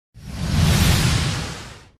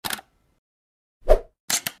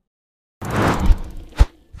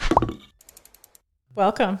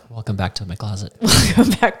Welcome. Welcome back to my closet. Welcome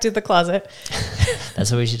back to the closet. That's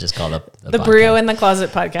what we should just call the Brio in the Closet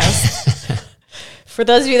podcast. For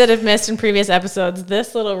those of you that have missed in previous episodes,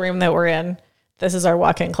 this little room that we're in, this is our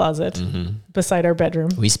walk-in closet beside our bedroom.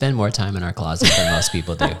 We spend more time in our closet than most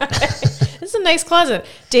people do. This is a nice closet.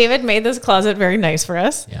 David made this closet very nice for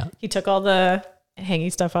us. Yeah. He took all the hanging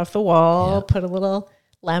stuff off the wall, put a little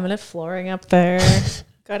laminate flooring up there.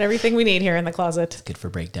 Got everything we need here in the closet. It's good for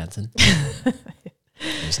breakdancing.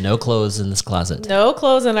 There's no clothes in this closet. No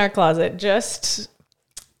clothes in our closet, just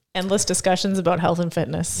endless discussions about health and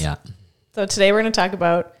fitness. Yeah. So today we're going to talk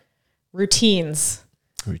about routines.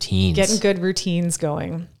 Routines. Getting good routines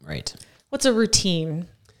going. Right. What's a routine?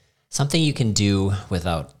 Something you can do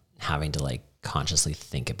without having to like consciously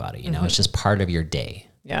think about it. You know, it's just part of your day.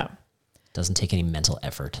 Yeah. Doesn't take any mental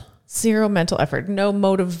effort. Zero mental effort, no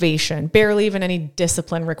motivation, barely even any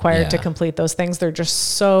discipline required to complete those things. They're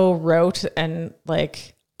just so rote and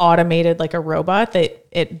like automated like a robot that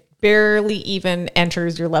it barely even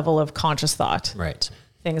enters your level of conscious thought. Right.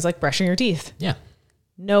 Things like brushing your teeth. Yeah.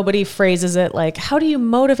 Nobody phrases it like, how do you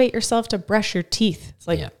motivate yourself to brush your teeth? It's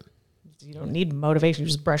like, you don't need motivation. You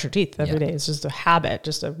just brush your teeth every day. It's just a habit,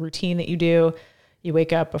 just a routine that you do. You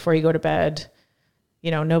wake up before you go to bed. You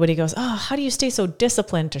know, nobody goes, oh, how do you stay so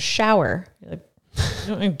disciplined to shower? You're like, you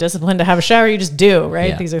don't need discipline to have a shower. You just do, right?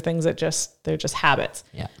 Yeah. These are things that they're just habits.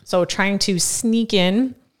 Yeah. So trying to sneak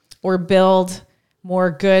in or build more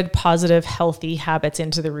good, positive, healthy habits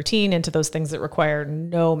into the routine, into those things that require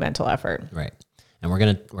no mental effort. Right. And we're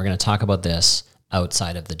gonna talk about this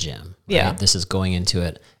outside of the gym. Right? Yeah. This is going into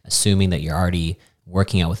it, assuming that you're already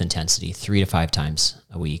working out with intensity 3 to 5 times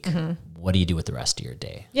a week. What do you do with the rest of your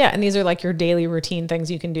day? Yeah. And these are like your daily routine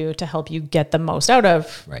things you can do to help you get the most out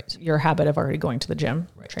of your habit of already going to the gym,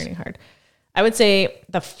 training hard. I would say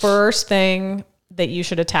the first thing that you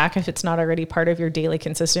should attack, if it's not already part of your daily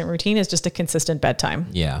consistent routine, is just a consistent bedtime.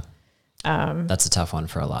 Yeah. That's a tough one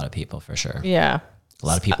for a lot of people, for sure. Yeah. A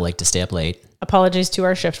lot of people like to stay up late. Apologies to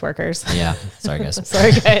our shift workers. Yeah. Sorry, guys.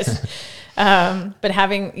 Sorry, guys. But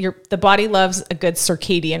having the body loves a good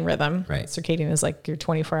circadian rhythm. Right. Circadian is like your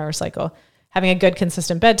 24-hour cycle. Having a good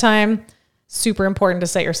consistent bedtime, super important to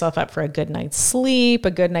set yourself up for a good night's sleep.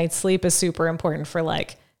 A good night's sleep is super important for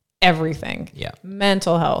like everything. Yeah.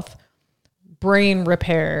 Mental health, brain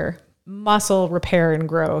repair, muscle repair and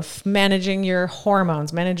growth, managing your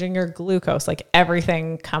hormones, managing your glucose, like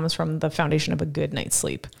everything comes from the foundation of a good night's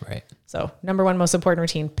sleep. Right. So number one most important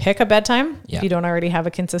routine, pick a bedtime if you don't already have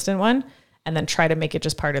a consistent one, and then try to make it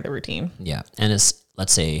just part of the routine. Yeah. And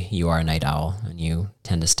let's say you are a night owl and you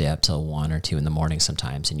tend to stay up till 1 or 2 in the morning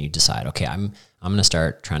sometimes, and you decide, okay, I'm going to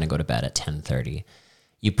start trying to go to bed at 10:30.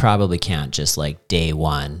 You probably can't just like day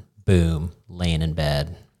one, boom, laying in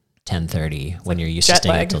bed, 10:30 when you're used to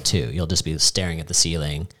staying up till 2. You'll just be staring at the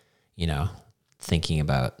ceiling, you know, thinking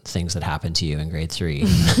about things that happened to you in grade 3,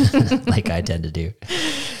 like I tend to do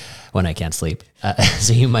when I can't sleep.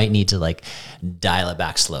 So you might need to like dial it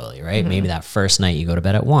back slowly, right? Maybe that first night you go to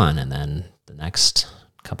bed at 1, and then the next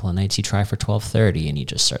couple of nights you try for 12:30, and you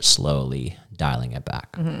just start slowly dialing it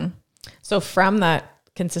back. So from that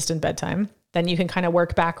consistent bedtime, then you can kind of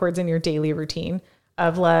work backwards in your daily routine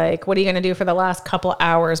of like, what are you going to do for the last couple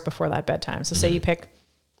hours before that bedtime? So say you pick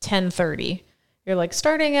 10:30, you're like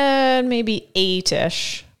starting at maybe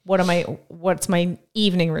 8-ish. What's my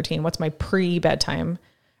evening routine? What's my pre-bedtime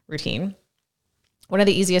routine? One of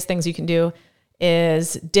the easiest things you can do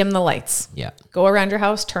is dim the lights. Yeah. Go around your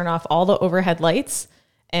house, turn off all the overhead lights,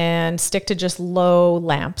 and stick to just low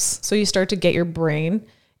lamps. So you start to get your brain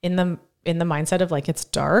in the mindset of like, it's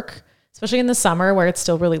dark, especially in the summer where it's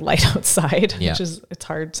still really light outside, it's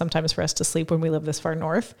hard sometimes for us to sleep when we live this far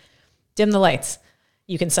north. Dim the lights.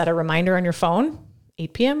 You can set a reminder on your phone,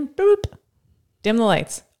 8 p.m., boop, dim the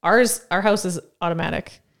lights. Our house is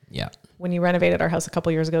automatic. Yeah. When you renovated our house a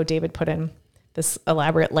couple years ago, David put in this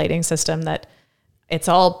elaborate lighting system that it's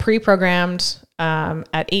all pre-programmed.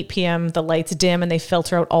 At 8 p.m., the lights dim and they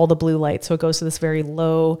filter out all the blue light. So it goes to this very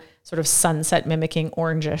low sort of sunset mimicking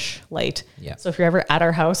orangish light. Yeah. So if you're ever at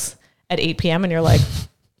our house at 8 p.m. and you're like,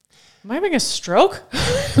 am I having a stroke?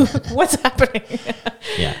 What's happening?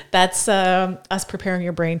 Yeah. That's us preparing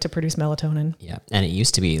your brain to produce melatonin. Yeah. And it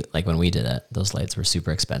used to be like when we did it, those lights were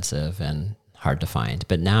super expensive and hard to find.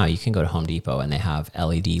 But now you can go to Home Depot and they have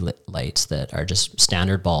LED lights that are just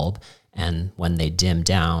standard bulb. And when they dim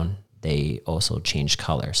down, they also change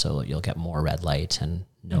color. So you'll get more red light and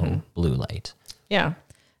no blue light. Yeah.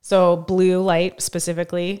 So blue light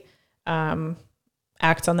specifically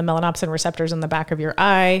acts on the melanopsin receptors in the back of your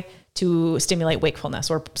eye to stimulate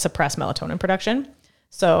wakefulness or suppress melatonin production.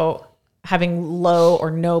 So having low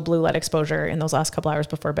or no blue light exposure in those last couple hours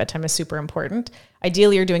before bedtime is super important.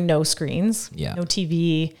 Ideally, you're doing no screens, no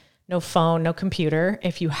TV, no phone, no computer.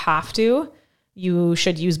 If you have to, you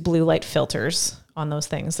should use blue light filters on those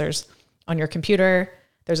things. There's on your computer,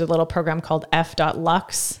 there's a little program called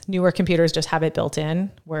f.lux. Newer computers just have it built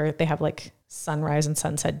in where they have like sunrise and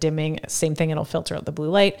sunset dimming. Same thing, it'll filter out the blue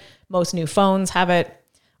light. Most new phones have it.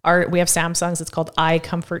 We have Samsung's, it's called Eye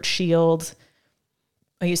Comfort Shield.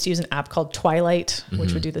 I used to use an app called Twilight,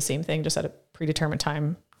 which would do the same thing, just at a predetermined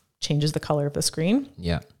time, changes the color of the screen.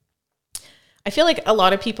 Yeah. I feel like a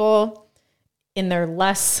lot of people in their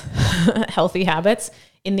less healthy habits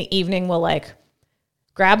in the evening will like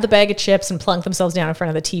grab the bag of chips and plunk themselves down in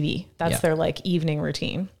front of the TV. That's their like evening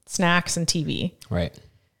routine, snacks and TV. Right.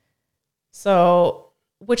 So,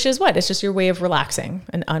 which is what? It's just your way of relaxing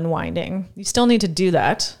and unwinding. You still need to do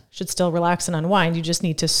that. Should still relax and unwind. You just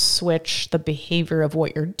need to switch the behavior of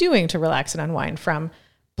what you're doing to relax and unwind from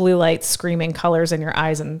blue light, screaming colors in your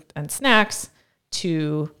eyes and snacks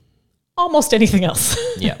to almost anything else.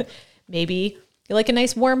 Yeah. Maybe you like a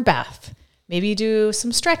nice warm bath. Maybe you do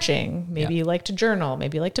some stretching. Maybe you like to journal.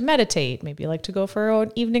 Maybe you like to meditate. Maybe you like to go for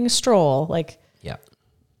an evening stroll. Like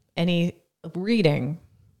any reading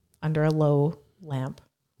under a low lamp.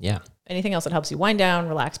 Yeah. Anything else that helps you wind down,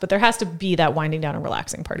 relax. But there has to be that winding down and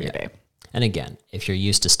relaxing part of your day. And again, if you're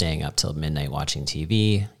used to staying up till midnight watching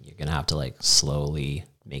TV, you're going to have to like slowly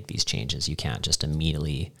make these changes. You can't just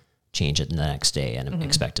immediately change it the next day and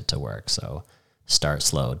expect it to work. So start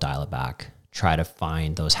slow, dial it back. Try to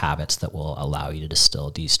find those habits that will allow you to still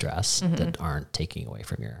de-stress that aren't taking away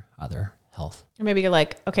from your other health. Or maybe you're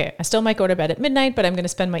like, okay, I still might go to bed at midnight, but I'm going to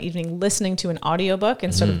spend my evening listening to an audiobook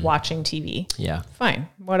instead of watching TV. Yeah. Fine,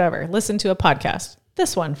 whatever. Listen to a podcast.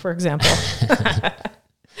 This one, for example.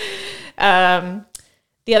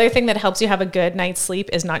 The other thing that helps you have a good night's sleep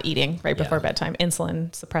is not eating right before bedtime.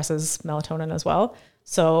 Insulin suppresses melatonin as well.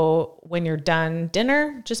 So when you're done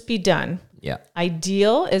dinner, just be done. Yeah.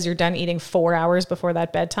 Ideal is you're done eating 4 hours before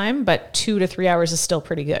that bedtime, but 2 to 3 hours is still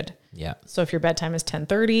pretty good. Yeah. So if your bedtime is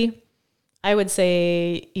 10:30, I would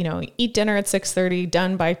say, eat dinner at 6:30,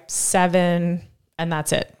 done by 7, and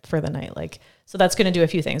that's it for the night. So that's going to do a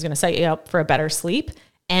few things. It's going to set you up for a better sleep,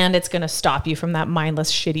 and it's going to stop you from that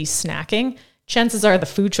mindless, shitty snacking. Chances are the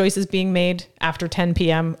food choices being made after 10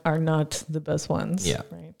 p.m. are not the best ones. Yeah,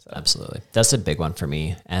 right. So. Absolutely. That's a big one for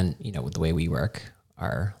me. And, with the way we work,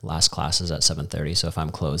 our last class is at 7:30. So if I'm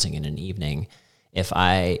closing in an evening, if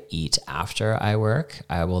I eat after I work,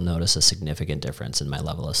 I will notice a significant difference in my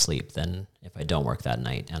level of sleep than if I don't work that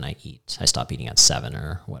night and I stop eating at 7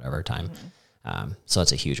 or whatever time. So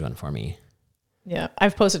it's a huge one for me. Yeah.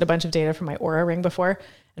 I've posted a bunch of data from my Oura Ring before.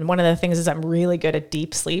 And one of the things is I'm really good at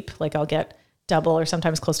deep sleep. Like I'll get double or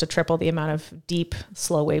sometimes close to triple the amount of deep,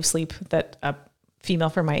 slow wave sleep that a female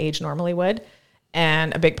for my age normally would.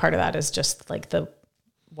 And a big part of that is just like the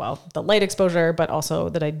light exposure, but also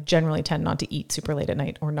that I generally tend not to eat super late at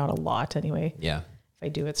night, or not a lot anyway. Yeah. If I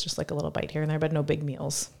do, it's just like a little bite here and there, but no big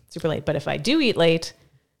meals super late. But if I do eat late,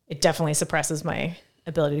 it definitely suppresses my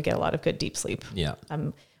ability to get a lot of good deep sleep. Yeah.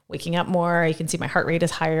 I'm waking up more. You can see my heart rate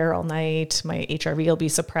is higher all night. My HRV will be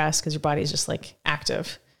suppressed because your body's just like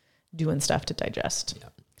active, doing stuff to digest. Yeah.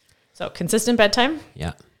 So consistent bedtime.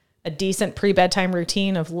 Yeah. A decent pre-bedtime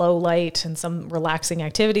routine of low light and some relaxing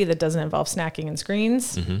activity that doesn't involve snacking and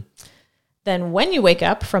screens. Then when you wake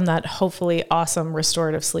up from that hopefully awesome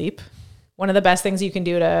restorative sleep, one of the best things you can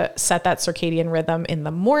do to set that circadian rhythm in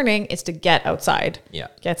the morning is to get outside. Yeah.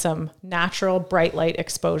 Get some natural bright light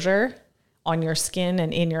exposure on your skin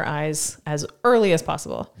and in your eyes as early as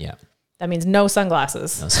possible. Yeah. That means no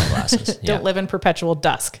sunglasses. No sunglasses. Don't live in perpetual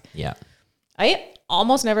dusk. Yeah. I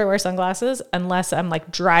almost never wear sunglasses unless I'm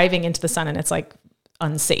like driving into the sun and it's like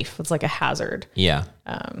unsafe. It's like a hazard. Yeah.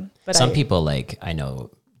 But some people I know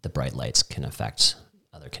the bright lights can affect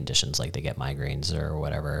other conditions, like they get migraines or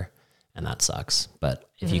whatever, and that sucks. But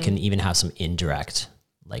if you can even have some indirect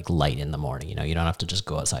like light in the morning, you don't have to just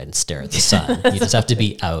go outside and stare at the sun. You just have to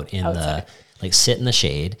be out in sit in the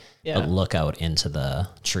shade, but look out into the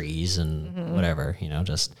trees and whatever,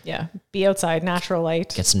 just be outside, natural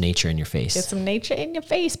light. Get some nature in your face. Get some nature in your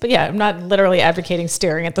face. But I'm not literally advocating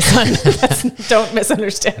staring at the sun. Don't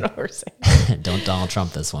misunderstand what we're saying. Don't Donald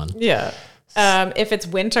Trump this one. Yeah. If it's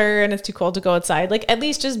winter and it's too cold to go outside, like at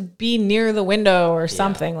least just be near the window or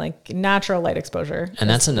something, like natural light exposure. And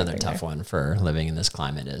that's another tough one for living in this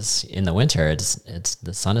climate is in the winter, it's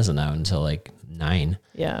the sun isn't out until like 9.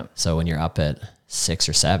 Yeah. So when you're up at 6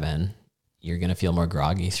 or 7, you're going to feel more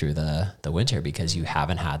groggy through the winter because you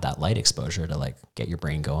haven't had that light exposure to like get your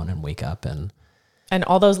brain going and wake up. And And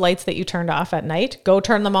all those lights that you turned off at night, go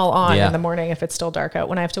turn them all on Yeah. in the morning if it's still dark out.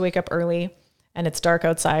 When I have to wake up early and it's dark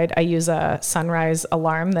outside, I use a sunrise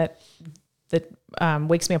alarm that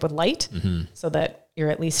wakes me up with light, so that you're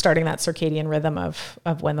at least starting that circadian rhythm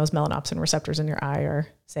of when those melanopsin receptors in your eye are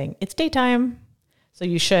saying it's daytime. So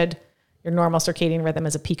your normal circadian rhythm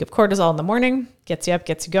is a peak of cortisol in the morning, gets you up,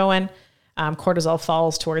 gets you going. Cortisol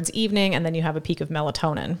falls towards evening, and then you have a peak of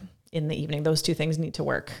melatonin in the evening. Those two things need to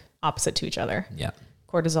work opposite to each other. Yeah.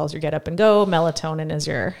 Cortisol is your get up and go. Melatonin is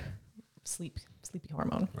your sleepy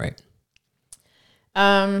hormone. Right.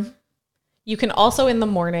 You can also in the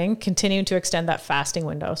morning continue to extend that fasting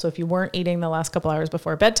window. So if you weren't eating the last couple hours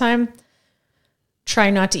before bedtime, try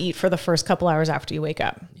not to eat for the first couple hours after you wake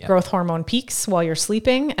up. Yep. Growth hormone peaks while you're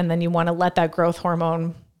sleeping, and then you want to let that growth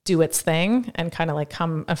hormone do its thing and kind of like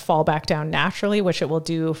come and fall back down naturally, which it will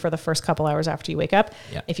do for the first couple hours after you wake up.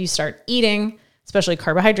 Yep. If you start eating, especially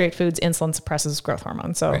carbohydrate foods, insulin suppresses growth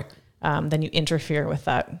hormone. So Right. Then you interfere with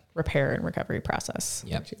that repair and recovery process.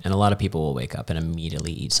 Yep. And a lot of people will wake up and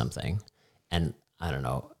immediately eat something. And I don't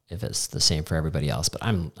know if it's the same for everybody else, but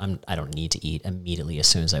I don't need to eat immediately as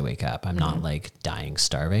soon as I wake up. I'm not like dying,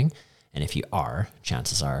 starving. And if you are,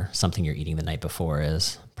 chances are something you're eating the night before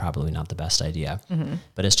is probably not the best idea.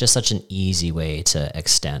 But it's just such an easy way to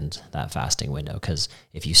extend that fasting window. Because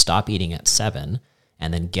if you stop eating at 7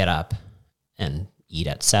 and then get up and eat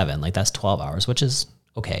at 7, like that's 12 hours, which is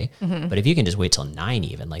okay. But if you can just wait till 9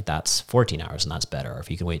 even, like that's 14 hours and that's better. Or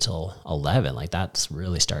if you can wait till 11, like that's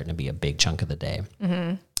really starting to be a big chunk of the day.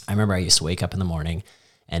 I remember I used to wake up in the morning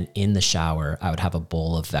and in the shower, I would have a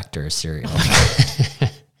bowl of Vector cereal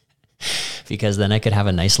because then I could have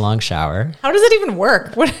a nice long shower. How does it even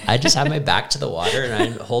work? I just have my back to the water and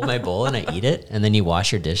I hold my bowl and I eat it. And then you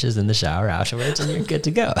wash your dishes in the shower afterwards and you're good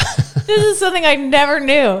to go. This is something I never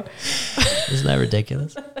knew. Isn't that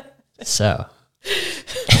ridiculous? So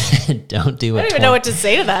don't do it. I don't even know what to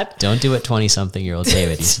say to that. Don't do what 20-something-year-old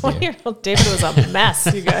David used to do. 20-year-old David was a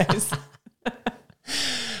mess, you guys.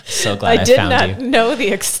 So glad I did found not you. know the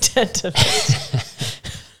extent of it.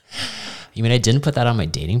 You mean I didn't put that on my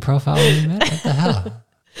dating profile when we met? What the hell?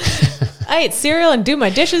 I eat cereal and do my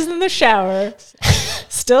dishes in the shower.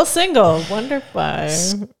 Still single. Wonder why.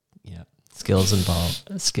 Yeah. Skills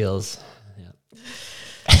involved. Skills.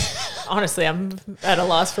 Honestly, I'm at a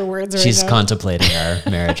loss for words right She's now. contemplating our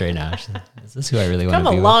marriage right now. Is this who I really want Come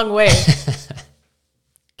to be a with? long way.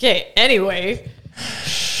 Okay, anyway.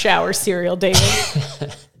 Shower cereal, David.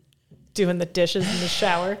 Doing the dishes in the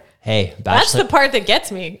shower. Hey, That's bachelor. the part that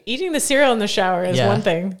gets me. Eating the cereal in the shower is Yeah. one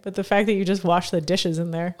thing, but the fact that you just wash the dishes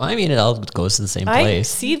in there. Well, I mean, it all goes to the same I place.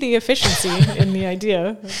 see the efficiency in the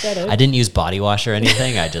idea. I get it. I didn't use body wash or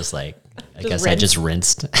anything. I just I guess I just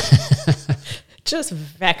rinsed. Just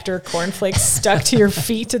Vector cornflakes stuck to your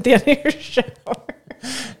feet at the end of your shower.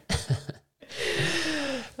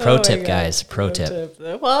 Pro Oh my tip, God. guys. Pro tip.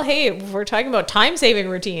 Well, hey, if we're talking about time-saving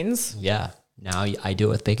routines. Yeah. Now I do it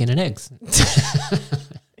with bacon and eggs.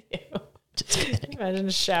 Imagine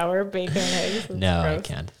a shower, bacon, and eggs. That's No, I gross.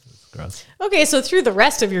 can't. It's gross. Okay, so through the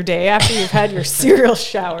rest of your day, after you've had your cereal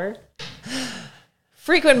shower,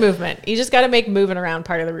 frequent movement. You just got to make moving around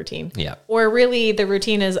part of the routine. Yeah. Or really, the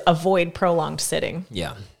routine is avoid prolonged sitting.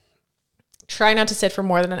 Yeah. Try not to sit for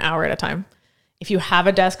more than an hour at a time. If you have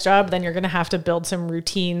a desk job, then you're going to have to build some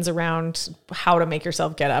routines around how to make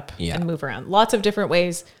yourself get up and move around. Lots of different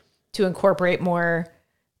ways to incorporate more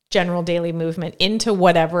general daily movement into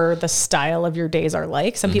whatever the style of your days are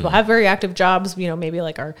like. Some people have very active jobs, maybe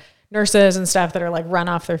like our nurses and stuff that are like run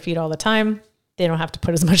off their feet all the time. They don't have to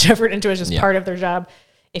put as much effort into it. It's just part of their job.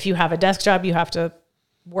 If you have a desk job, you have to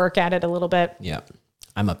work at it a little bit. Yeah.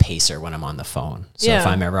 I'm a pacer when I'm on the phone. So if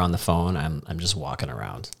I'm ever on the phone, I'm just walking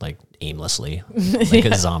around like aimlessly, like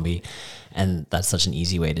a zombie. And that's such an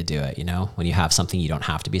easy way to do it. When you have something you don't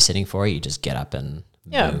have to be sitting for, you just get up and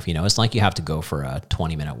move. It's like you have to go for a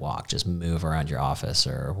 20-minute walk, just move around your office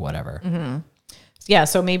or whatever. Yeah.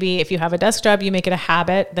 So maybe if you have a desk job, you make it a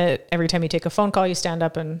habit that every time you take a phone call, you stand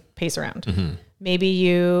up and pace around. Maybe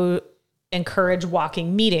you encourage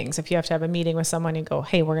walking meetings. If you have to have a meeting with someone, you go,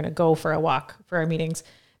 hey, we're going to go for a walk for our meetings.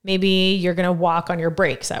 Maybe you're going to walk on your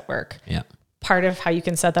breaks at work. Yeah. Part of how you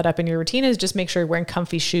can set that up in your routine is just make sure you're wearing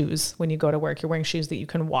comfy shoes when you go to work. You're wearing shoes that you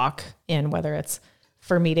can walk in, whether it's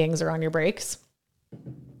for meetings or on your breaks.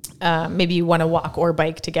 Maybe you want to walk or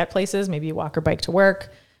bike to get places. Maybe you walk or bike to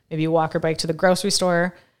work. Maybe you walk or bike to the grocery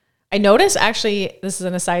store. I noticed, actually, this is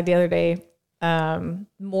an aside, the other day,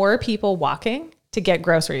 more people walking to get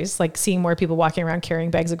groceries, like seeing more people walking around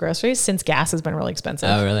carrying bags of groceries since gas has been really expensive.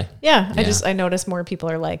 Oh, really? Yeah. I noticed more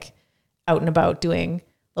people are like out and about doing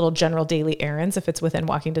little general daily errands if it's within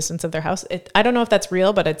walking distance of their house. I don't know if that's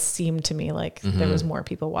real, but it seemed to me like there was more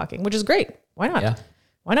people walking, which is great. Why not? Yeah.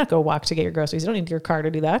 Why not go walk to get your groceries? You don't need your car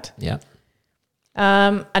to do that. Yeah.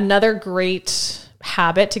 Another great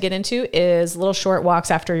habit to get into is little short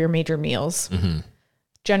walks after your major meals.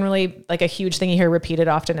 Generally, like a huge thing you hear repeated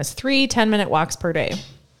often is 3 10-minute walks per day.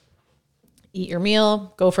 Eat your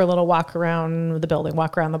meal, go for a little walk around the building,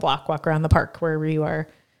 walk around the block, walk around the park, wherever you are.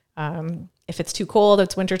 If it's too cold,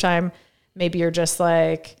 it's wintertime, maybe you're just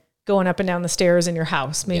like going up and down the stairs in your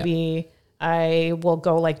house. Maybe I will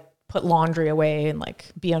go like put laundry away and like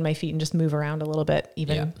be on my feet and just move around a little bit,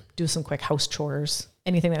 even do some quick house chores,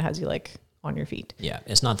 anything that has you like on your feet. Yeah.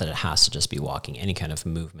 It's not that it has to just be walking. Any kind of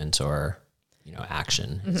movement or,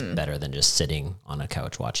 action is better than just sitting on a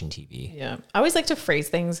couch watching TV. Yeah. I always like to phrase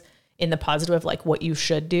things in the positive of like what you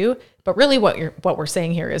should do, but really what we're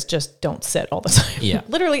saying here is just don't sit all the time. Yeah.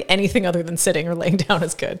 Literally anything other than sitting or laying down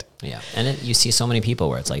is good. Yeah. And you see so many people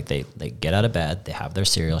where it's like they get out of bed, they have their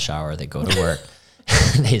cereal shower, they go to work,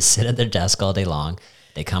 they sit at their desk all day long,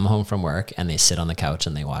 they come home from work and they sit on the couch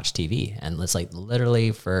and they watch TV. And it's like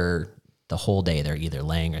literally for the whole day, they're either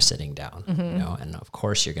laying or sitting down, and of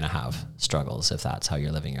course you're going to have struggles if that's how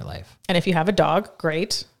you're living your life. And if you have a dog,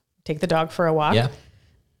 great. Take the dog for a walk. Yeah.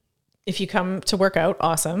 If you come to work out,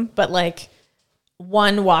 awesome. But like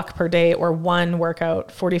one walk per day or one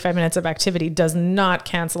workout, 45 minutes of activity does not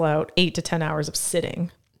cancel out 8 to 10 hours of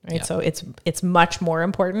sitting, right? Yeah. So it's much more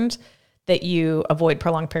important that you avoid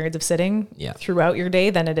prolonged periods of sitting throughout your day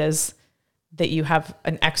than it is that you have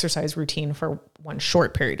an exercise routine for one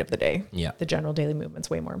short period of the day. Yeah. The general daily movement's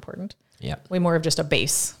way more important. Yeah. Way more of just a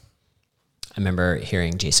base. I remember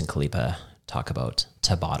hearing Jason Kalipa talk about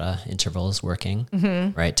Tabata intervals working,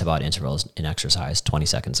 right? Tabata intervals in exercise, 20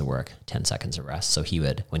 seconds of work, 10 seconds of rest. So he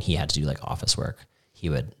would, when he had to do like office work, he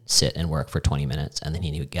would sit and work for 20 minutes and then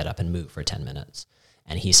he would get up and move for 10 minutes.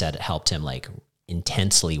 And he said it helped him like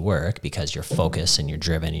intensely work because you're focused and you're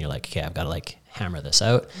driven and you're like, okay, I've got to like hammer this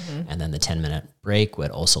out. And then the 10-minute break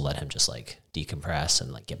would also let him just like decompress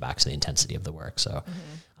and like get back to the intensity of the work. So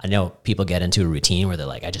I know people get into a routine where they're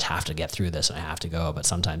like, I just have to get through this and I have to go. But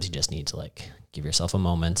sometimes you just need to like give yourself a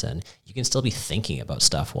moment, and you can still be thinking about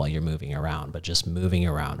stuff while you're moving around, but just moving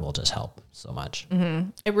around will just help so much.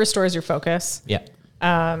 It restores your focus. Yeah.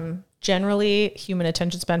 Generally human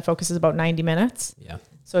attention span focus is about 90 minutes. Yeah.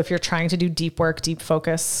 So if you're trying to do deep work, deep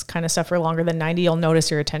focus kind of stuff for longer than 90, you'll notice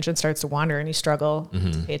your attention starts to wander and you struggle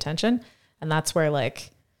to pay attention. And that's where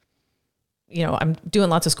like, I'm doing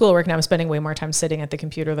lots of schoolwork now. I'm spending way more time sitting at the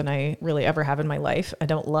computer than I really ever have in my life. I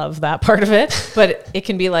don't love that part of it, but it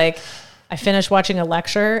can be like, I finish watching a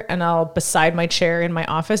lecture and I'll beside my chair in my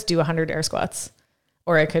office, do 100 air squats,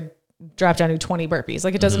 or I could drop down to 20 burpees.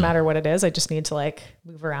 Like it doesn't matter what it is. I just need to like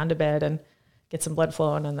move around a bit and get some blood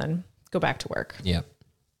flowing and then go back to work. Yeah.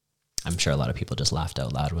 I'm sure a lot of people just laughed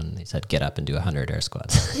out loud when they said, get up and do 100 air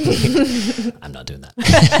squats. I'm not doing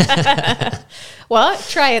that. Well,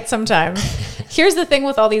 try it sometime. Here's the thing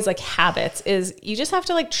with all these like habits is you just have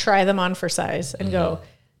to like try them on for size and go,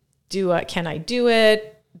 can I do it?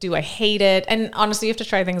 Do I hate it? And honestly, you have to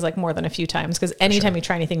try things like more than a few times because anytime you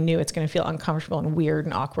try anything new, it's going to feel uncomfortable and weird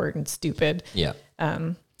and awkward and stupid. Yeah.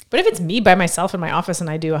 But if it's me by myself in my office and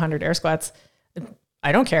I do 100 air squats,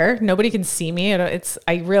 I don't care. Nobody can see me.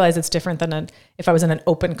 I realize it's different than if I was in an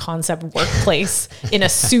open concept workplace in a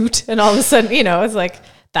suit and all of a sudden, it's like,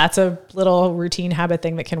 that's a little routine habit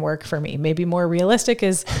thing that can work for me. Maybe more realistic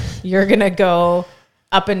is you're going to go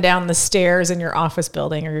up and down the stairs in your office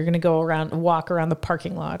building, or you're going to walk around the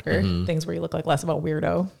parking lot, or things where you look like less of a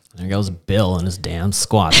weirdo. There goes Bill and his damn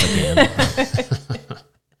squats again.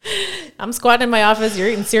 I'm squatting in my office. You're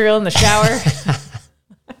eating cereal in the shower.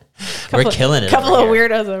 We're killing it. Couple of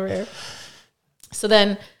weirdos over here. So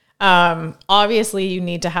then, obviously you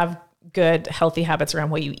need to have good, healthy habits around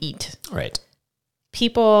what you eat. Right.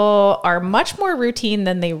 People are much more routine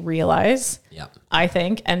than they realize, I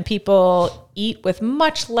think. And people eat with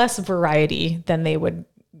much less variety than they would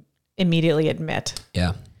immediately admit.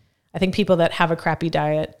 Yeah. I think people that have a crappy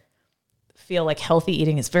diet feel like healthy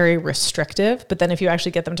eating is very restrictive. But then if you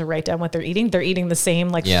actually get them to write down what they're eating the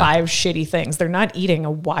same 5 shitty things. They're not eating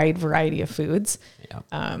a wide variety of foods.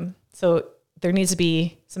 Yeah. So there needs to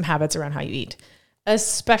be some habits around how you eat,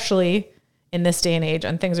 especially in this day and age,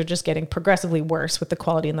 and things are just getting progressively worse with the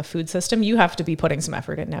quality in the food system. You have to be putting some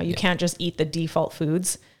effort in now. You can't just eat the default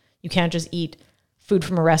foods. You can't just eat food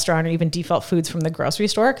from a restaurant or even default foods from the grocery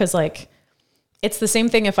store. Cause it's the same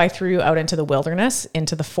thing if I threw you out into the wilderness,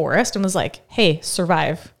 into the forest and was like, hey,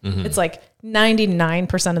 survive. It's like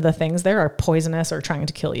 99% of the things there are poisonous or trying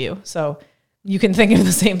to kill you. So you can think of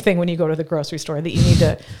the same thing when you go to the grocery store, that you need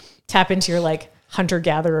to tap into your like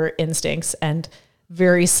hunter-gatherer instincts and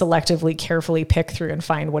very selectively, carefully pick through and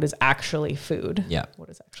find what is actually food. Yeah. What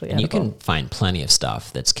is actually and edible. you can find plenty of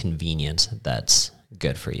stuff that's convenient, that's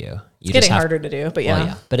good for you. It's getting harder to do, but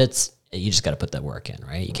yeah. But you just got to put that work in,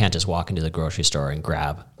 right? You can't just walk into the grocery store and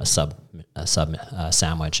grab a sub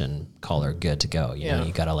sandwich and call her good to go. You know,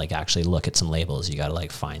 you got to like actually look at some labels. You got to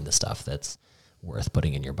like find the stuff that's worth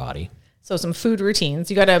putting in your body. So some food routines.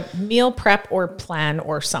 You got to meal prep or plan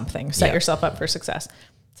or something. Set yourself up for success.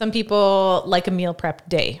 Some people like a meal prep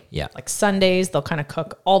day. Yeah. Like Sundays, they'll kind of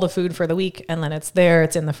cook all the food for the week and then it's there,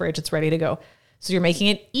 it's in the fridge, it's ready to go. So you're making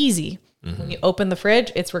it easy. When you open the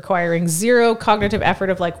fridge, it's requiring zero cognitive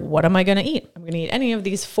effort of like, what am I going to eat? I'm going to eat any of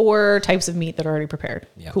these 4 types of meat that are already prepared.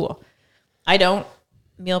 Yeah. Cool. I don't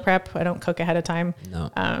meal prep. I don't cook ahead of time.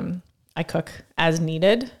 No. I cook as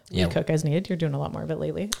needed. You cook as needed. You're doing a lot more of it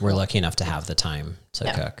lately. We're lucky enough to have the time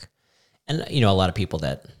to cook. And, you know, a lot of people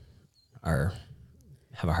that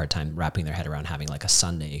have a hard time wrapping their head around having like a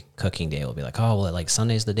Sunday cooking day will be like, oh, well, like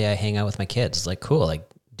Sunday's the day I hang out with my kids. It's like, cool. Like,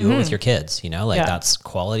 do it with your kids, you know, like that's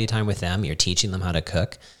quality time with them. You're teaching them how to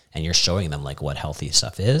cook and you're showing them like what healthy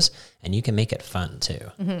stuff is, and you can make it fun too.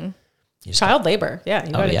 Child labor. Yeah.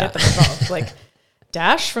 You got to get them involved. Like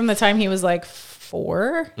Dash, from the time he was like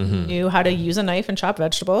 4, knew how to use a knife and chop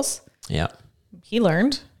vegetables. Yeah. He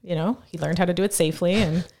learned how to do it safely,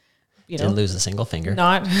 and didn't lose a single finger.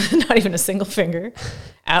 Not even a single finger.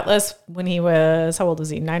 Atlas, when he was, how old was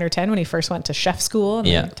he? 9 or 10 when he first went to chef school, and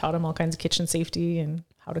they taught him all kinds of kitchen safety and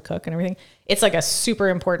how to cook and everything. It's like a super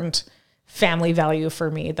important family value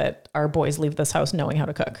for me that our boys leave this house knowing how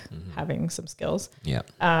to cook, having some skills. Yeah.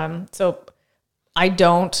 So I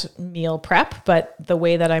don't meal prep, but the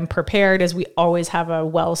way that I'm prepared is we always have a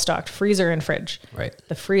well-stocked freezer and fridge. Right.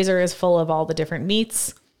 The freezer is full of all the different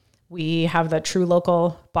meats. We have the True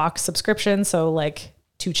Local box subscription. So like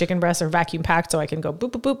 2 chicken breasts are vacuum packed, so I can go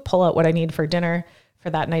boop, boop, boop, pull out what I need for dinner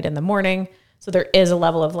for that night in the morning. So there is a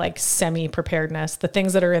level of like semi-preparedness. The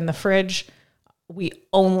things that are in the fridge, we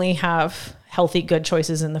only have healthy, good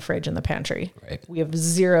choices in the fridge and the pantry. Right. We have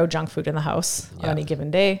 0 junk food in the house on any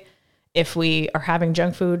given day. If we are having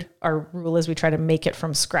junk food, our rule is we try to make it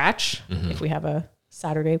from scratch. If we have a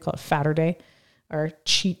Saturday, we call it fatter day, or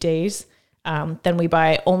cheat days. Then we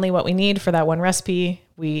buy only what we need for that one recipe.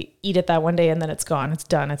 We eat it that one day and then it's gone. It's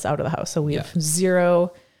done. It's out of the house. So we have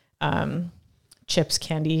 0 chips,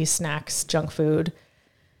 candy, snacks, junk food.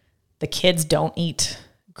 The kids don't eat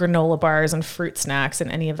granola bars and fruit snacks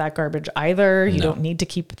and any of that garbage either. You don't need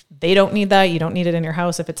to they don't need that. You don't need it in your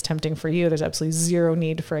house if it's tempting for you. There's absolutely 0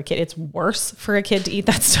 need for a kid. It's worse for a kid to eat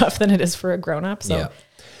that stuff than it is for a grown-up. So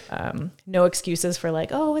no excuses for like,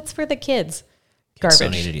 oh, it's for the kids. Garbage.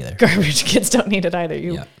 Don't need it either. Garbage. Kids don't need it either.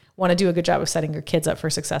 You want to do a good job of setting your kids up for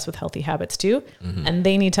success with healthy habits too. And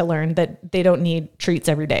they need to learn that they don't need treats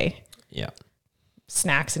every day. Yeah.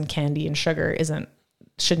 Snacks and candy and sugar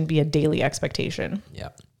shouldn't be a daily expectation. Yeah.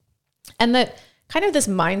 And that kind of this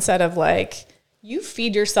mindset of like, you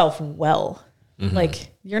feed yourself well.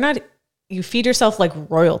 Like you feed yourself like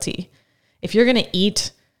royalty. If you're going to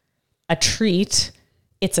eat a treat,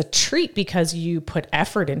 it's a treat because you put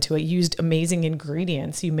effort into it, used amazing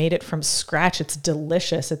ingredients. You made it from scratch. It's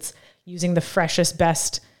delicious. It's using the freshest,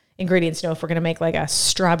 best ingredients. You know, if we're going to make like a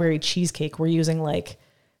strawberry cheesecake, we're using like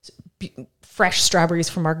fresh strawberries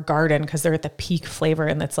from our garden because they're at the peak flavor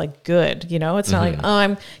and that's like good. You know, it's not like, oh,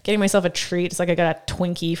 I'm getting myself a treat. It's like I got a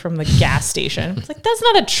Twinkie from the gas station. It's like, that's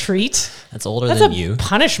not a treat. That's older than you.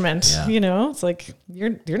 Punishment. Yeah. You know, it's like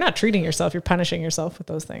you're not treating yourself. You're punishing yourself with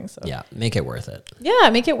those things. So. Yeah. Make it worth it. Yeah.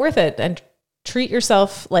 Make it worth it and treat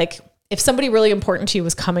yourself. Like if somebody really important to you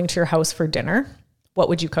was coming to your house for dinner, what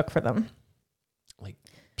would you cook for them? Like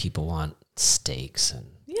people want steaks and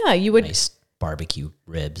you would nice barbecue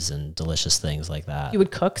ribs and delicious things like that. You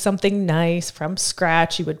would cook something nice from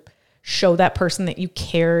scratch. You would show that person that you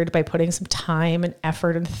cared by putting some time and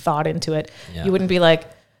effort and thought into it. Yeah. You wouldn't be like,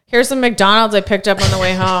 here's some McDonald's I picked up on the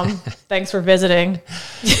way home. Thanks for visiting.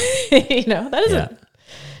 You know, that doesn't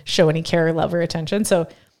show any care, love, or attention. So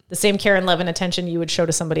the same care and love and attention you would show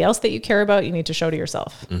to somebody else that you care about, you need to show to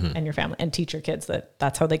yourself and your family, and teach your kids that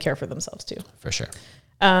that's how they care for themselves too. For sure.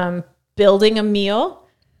 Building a meal.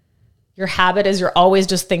 Your habit is you're always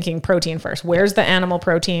just thinking protein first. Where's the animal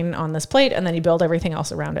protein on this plate? And then you build everything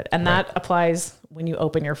else around it. And that applies when you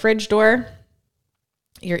open your fridge door,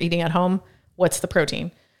 you're eating at home. What's the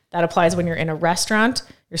protein? That applies when you're in a restaurant,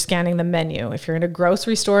 you're scanning the menu. If you're in a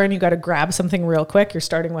grocery store and you got to grab something real quick, you're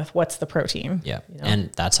starting with what's the protein? Yeah. You know?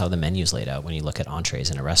 And that's how the menu's laid out. When you look at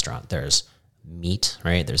entrees in a restaurant, there's meat,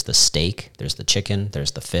 right? There's the steak, there's the chicken,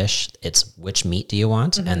 there's the fish. It's which meat do you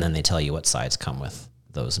want? And then they tell you what sides come with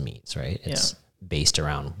those meats, right? It's based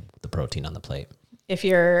around the protein on the plate. If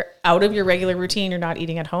you're out of your regular routine, you're not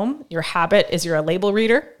eating at home, your habit is you're a label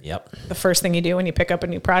reader. Yep. The first thing you do when you pick up a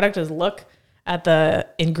new product is look at the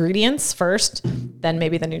ingredients first, then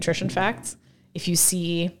maybe the nutrition facts. If you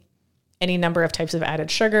see any number of types of added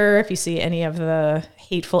sugar, if you see any of the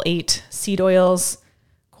hateful 8 seed oils,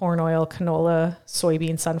 corn oil, canola,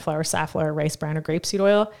 soybean, sunflower, safflower, rice bran, or grapeseed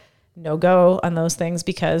oil, no go on those things,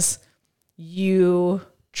 because you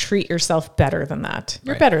treat yourself better than that.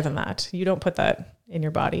 You're better than that. You don't put that in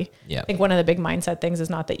your body. Yeah. I think one of the big mindset things is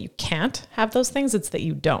not that you can't have those things, it's that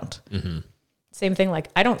you don't. Same thing, like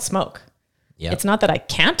I don't smoke. Yep. It's not that I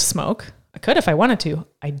can't smoke. I could if I wanted to.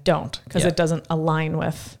 I don't, because it doesn't align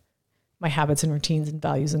with my habits and routines and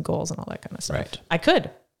values and goals and all that kind of stuff. Right. I could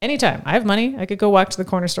anytime. I have money. I could go walk to the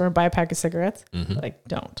corner store and buy a pack of cigarettes, but I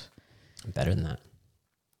don't. Better than that.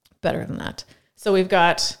 Better than that. So we've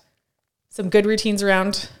got some good routines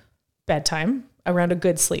around bedtime, around a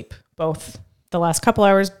good sleep, both the last couple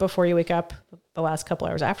hours before you wake up, the last couple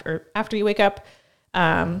hours after you wake up,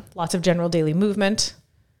 lots of general daily movement,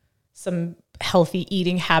 some healthy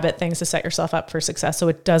eating habit things to set yourself up for success so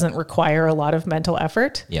it doesn't require a lot of mental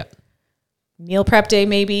effort. Yeah. Meal prep day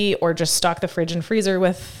maybe, or just stock the fridge and freezer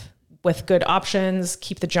with good options.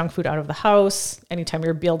 Keep the junk food out of the house. Anytime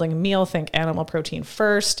you're building a meal, think animal protein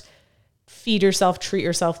first. Feed yourself, treat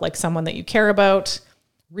yourself like someone that you care about.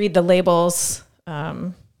 Read the labels.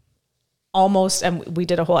 And we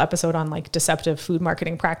did a whole episode on like deceptive food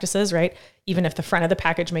marketing practices, right? Even if the front of the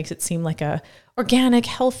package makes it seem like a organic,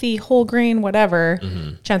 healthy, whole grain, whatever,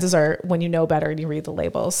 chances are when you know better and you read the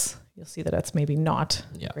labels, you'll see that it's maybe not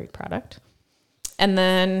a great product. And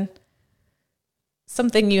then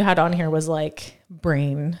something you had on here was like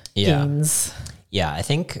brain gains. Yeah, I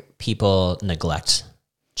think people neglect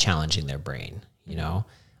challenging their brain, you know?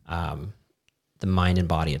 The mind and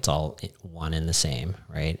body, it's all one and the same,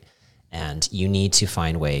 right? And you need to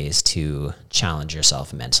find ways to challenge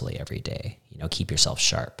yourself mentally every day, you know, keep yourself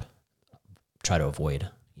sharp, try to avoid,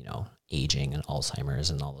 you know, aging and Alzheimer's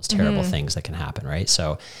and all those terrible things that can happen, right?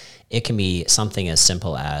 So it can be something as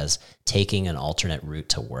simple as taking an alternate route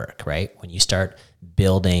to work, right? When you start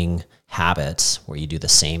building habits where you do the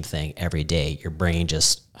same thing every day, your brain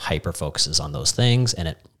just hyper focuses on those things and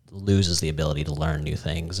it loses the ability to learn new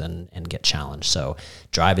things and get challenged. So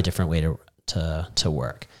drive a different way to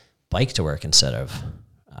work. Bike to work instead of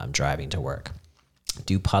driving to work.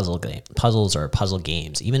 Do puzzles or puzzle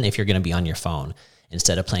games. Even if you're going to be on your phone,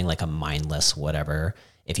 instead of playing like a mindless whatever,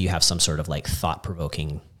 if you have some sort of like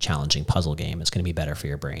thought-provoking, challenging puzzle game, it's going to be better for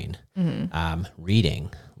your brain. Reading,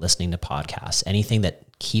 listening to podcasts, anything that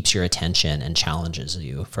keeps your attention and challenges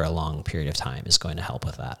you for a long period of time is going to help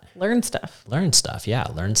with that. Learn stuff. Yeah.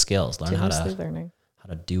 Learn skills. Learn how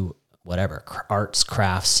to do whatever, arts,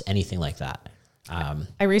 crafts, anything like that.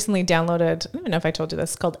 I recently downloaded, I don't know if I told you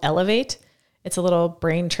this, it's called Elevate. It's a little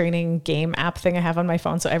brain training game app thing I have on my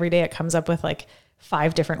phone. So every day it comes up with like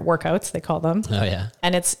 5 different workouts, they call them. Oh yeah.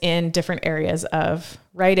 And it's in different areas of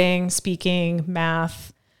writing, speaking,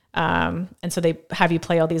 math. And so they have you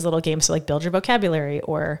play all these little games to like build your vocabulary,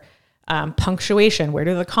 or punctuation, where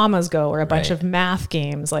do the commas go, or a bunch of math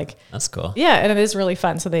games. Like that's cool. Yeah. And it is really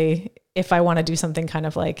fun. So if I want to do something kind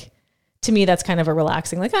of like, to me, that's kind of a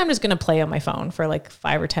relaxing, like I'm just going to play on my phone for like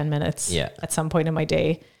 5 or 10 minutes at some point in my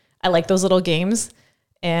day. I like those little games,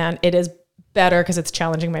 and it is better because it's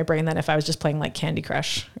challenging my brain than if I was just playing like Candy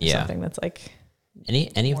Crush or something that's like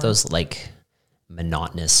any of those like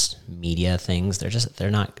monotonous media things.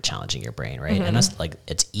 They're not challenging your brain, right? And that's like,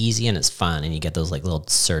 it's easy and it's fun, and you get those like little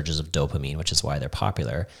surges of dopamine, which is why they're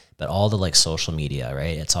popular. But all the like social media,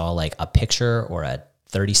 right? It's all like a picture or a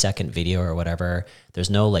 30-second video or whatever. There's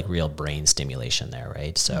no like real brain stimulation there,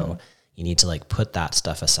 right? So you need to like put that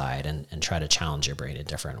stuff aside and try to challenge your brain in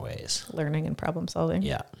different ways. Learning and problem solving.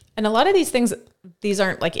 Yeah. And a lot of these things, these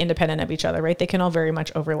aren't like independent of each other, right? They can all very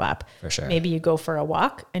much overlap. For sure. Maybe you go for a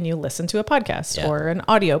walk and you listen to a podcast or an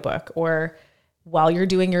audiobook, or while you're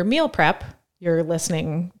doing your meal prep, you're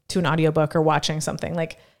listening to an audiobook or watching something.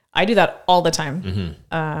 Like I do that all the time.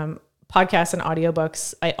 Podcasts and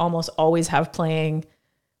audiobooks, I almost always have playing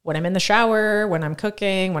when I'm in the shower, when I'm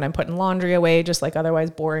cooking, when I'm putting laundry away, just like otherwise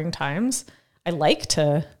boring times. I like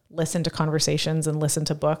to listen to conversations and listen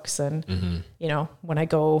to books. And, you know, when I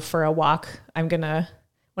go for a walk, when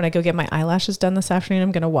I go get my eyelashes done this afternoon,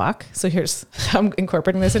 I'm going to walk. So I'm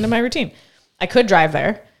incorporating this into my routine. I could drive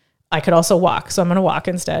there. I could also walk. So I'm going to walk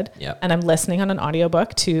instead. Yeah. And I'm listening on an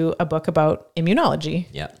audiobook to a book about immunology.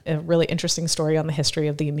 Yeah. A really interesting story on the history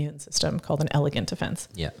of the immune system called An Elegant Defense.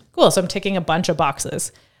 Yeah. Cool. So I'm ticking a bunch of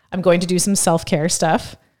boxes. I'm going to do some self-care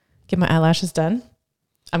stuff, get my eyelashes done.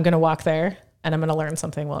 I'm going to walk there and I'm going to learn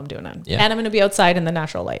something while I'm doing it. Yeah. And I'm going to be outside in the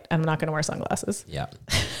natural light. I'm not going to wear sunglasses. Yeah.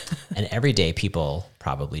 And every day people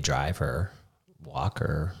probably drive or walk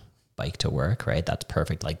or bike to work, right? That's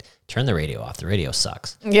perfect. Like, turn the radio off. The radio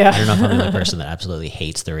sucks. Yeah. I don't know if I'm the person that absolutely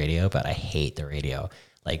hates the radio, but I hate the radio.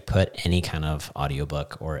 Like, put any kind of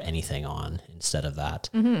audiobook or anything on instead of that.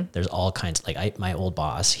 Mm-hmm. There's all kinds. Like, my old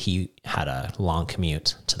boss, he had a long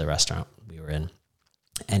commute to the restaurant we were in,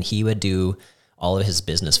 and he would do all of his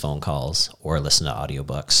business phone calls or listen to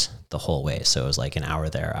audiobooks the whole way. So it was like an hour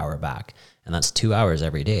there, hour back. And that's 2 hours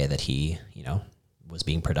every day that he, was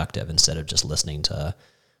being productive instead of just listening to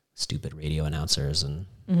stupid radio announcers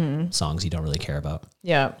and songs you don't really care about.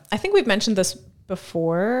 Yeah. I think we've mentioned this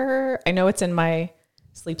before. I know it's in my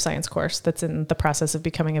sleep science course that's in the process of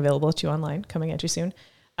becoming available to you online, coming at you soon.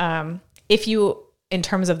 If you, in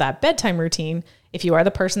terms of that bedtime routine, if you are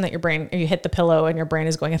the person that you hit the pillow and your brain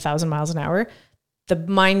is going 1,000 miles an hour, the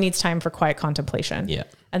mind needs time for quiet contemplation. Yeah.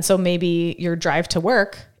 And so maybe your drive to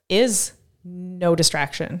work is no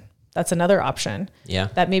distraction. That's another option. Yeah.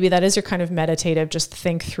 That maybe that is your kind of meditative, just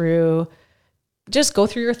go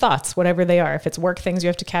through your thoughts, whatever they are. If it's work things you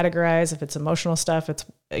have to categorize, if it's emotional stuff, it's,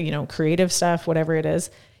 creative stuff, whatever it is.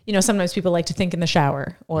 Sometimes people like to think in the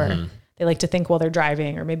shower, or they like to think while they're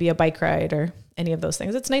driving, or maybe a bike ride, or any of those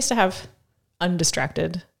things. It's nice to have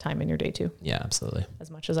undistracted time in your day too. Yeah, absolutely. As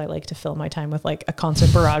much as I like to fill my time with like a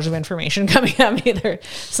constant barrage of information coming at me,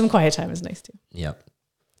 some quiet time is nice too. Yep.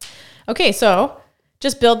 Okay. So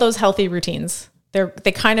just build those healthy routines.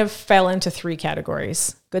 They kind of fell into 3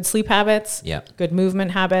 categories: good sleep habits, good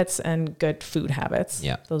movement habits, and good food habits.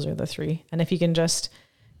 Yeah. Those are the 3. And if you can just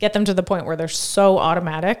get them to the point where they're so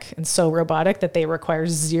automatic and so robotic that they require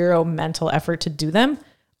zero mental effort to do them,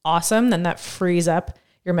 awesome. Then that frees up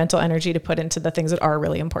your mental energy to put into the things that are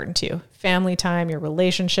really important to you. Family time, your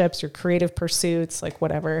relationships, your creative pursuits, like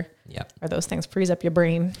whatever are those things, frees up your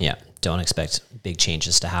brain. Yeah. Don't expect big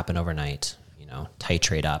changes to happen overnight.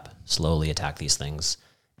 Titrate up, slowly attack these things,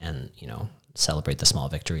 and, celebrate the small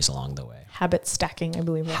victories along the way. Habit stacking, I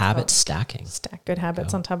believe. Habit stacking. Stack good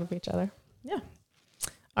habits on top of each other. Yeah.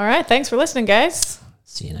 All right. Thanks for listening, guys.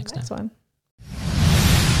 See you next time. One.